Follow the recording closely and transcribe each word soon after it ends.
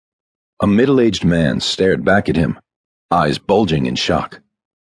A middle-aged man stared back at him, eyes bulging in shock.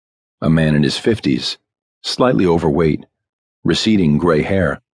 A man in his 50s, slightly overweight, receding gray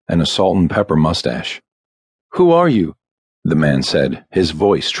hair, and a salt and pepper mustache. "Who are you?" the man said, his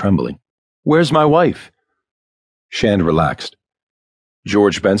voice trembling. "Where's my wife?" Shand relaxed.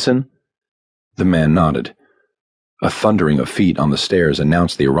 "George Benson?" The man nodded. A thundering of feet on the stairs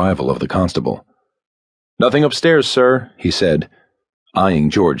announced the arrival of the constable. "Nothing upstairs, sir," he said, eyeing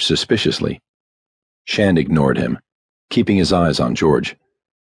George suspiciously. Shand ignored him, keeping his eyes on George.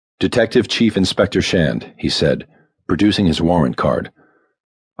 "Detective Chief Inspector Shand," he said, producing his warrant card.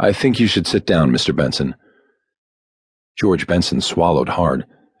 "I think you should sit down, Mr. Benson." George Benson swallowed hard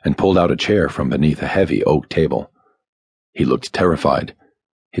and pulled out a chair from beneath a heavy oak table. He looked terrified.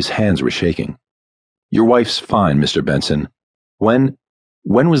 His hands were shaking. "Your wife's fine, Mr. Benson. When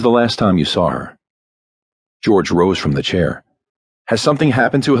was the last time you saw her?" George rose from the chair. "Has something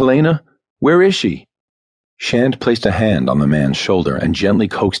happened to Helena? Where is she?" Shand placed a hand on the man's shoulder and gently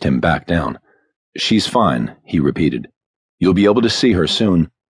coaxed him back down. "She's fine," he repeated. "You'll be able to see her soon,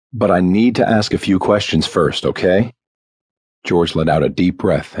 but I need to ask a few questions first, okay?" George let out a deep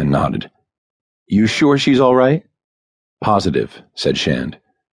breath and nodded. "You sure she's all right?" "Positive," said Shand.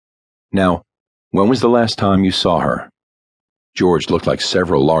 "Now, when was the last time you saw her?" George looked like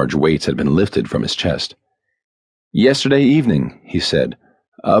several large weights had been lifted from his chest. "Yesterday evening," he said,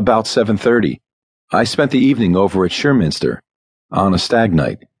 "about 7:30. I spent the evening over at Sherminster, on a stag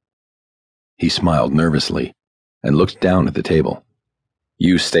night." He smiled nervously and looked down at the table.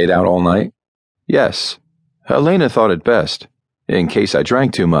 "You stayed out all night?" "Yes. Helena thought it best, in case I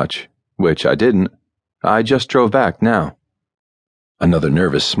drank too much, which I didn't. I just drove back now." Another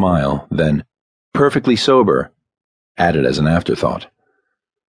nervous smile, then, "Perfectly sober," added as an afterthought.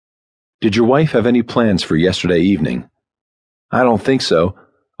 "Did your wife have any plans for yesterday evening?" "I don't think so,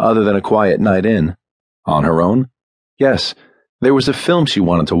 other than a quiet night in." "On her own?" "Yes, there was a film she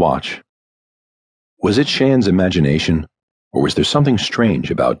wanted to watch." Was it Shand's imagination, or was there something strange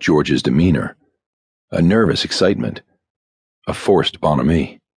about George's demeanor? A nervous excitement? A forced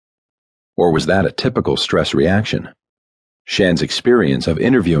bonhomie? Or was that a typical stress reaction? Shand's experience of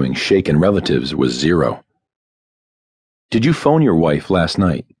interviewing shaken relatives was zero. "Did you phone your wife last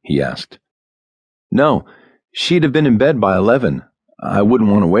night?" he asked. "No, she'd have been in bed by 11. I wouldn't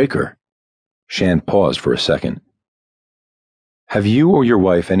want to wake her." Shand paused for a second. "Have you or your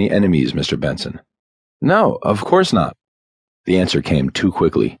wife any enemies, Mr. Benson?" "No, of course not." The answer came too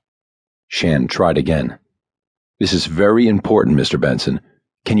quickly. Shand tried again. "This is very important, Mr. Benson.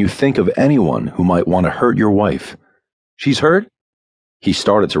 Can you think of anyone who might want to hurt your wife?" "She's hurt?" He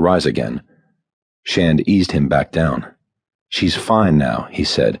started to rise again. Shand eased him back down. "She's fine now," he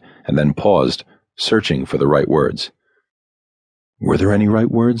said, and then paused, searching for the right words. Were there any right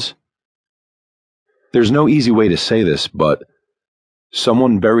words? "There's no easy way to say this, but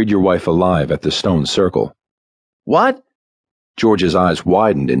someone buried your wife alive at the stone circle." "What?" George's eyes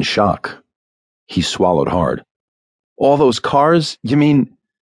widened in shock. He swallowed hard. "All those cars? You mean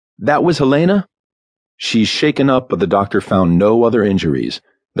that was Helena?" "She's shaken up, but the doctor found no other injuries.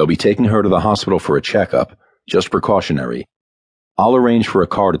 They'll be taking her to the hospital for a checkup, just precautionary. I'll arrange for a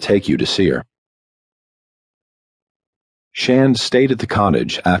car to take you to see her." Shand stayed at the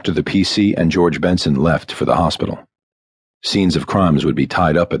cottage after the PC and George Benson left for the hospital. Scenes of crimes would be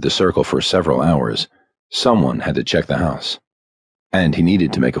tied up at the circle for several hours. Someone had to check the house. And he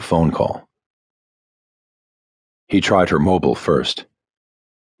needed to make a phone call. He tried her mobile first.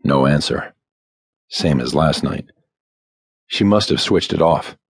 No answer. Same as last night. She must have switched it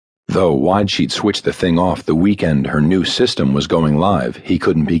off. Though why'd she'd switch the thing off the weekend her new system was going live, he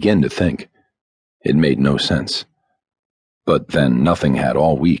couldn't begin to think. It made no sense. But then nothing had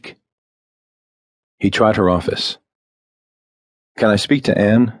all week. He tried her office. "Can I speak to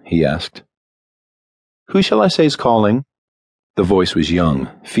Anne?" he asked. "Who shall I say's calling?" The voice was young,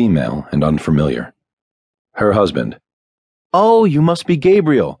 female, and unfamiliar. "Her husband." "Oh, you must be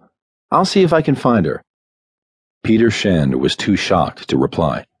Gabriel. I'll see if I can find her." Peter Shand was too shocked to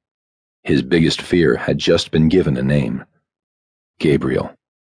reply. His biggest fear had just been given a name. Gabriel.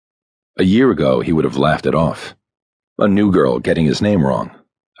 A year ago, he would have laughed it off. A new girl getting his name wrong.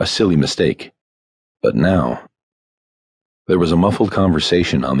 A silly mistake. But now... There was a muffled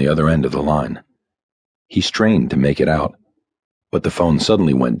conversation on the other end of the line. He strained to make it out, but the phone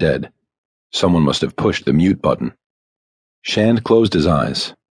suddenly went dead. Someone must have pushed the mute button. Shand closed his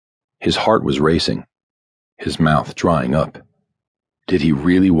eyes. His heart was racing, his mouth drying up. Did he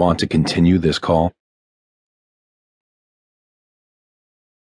really want to continue this call?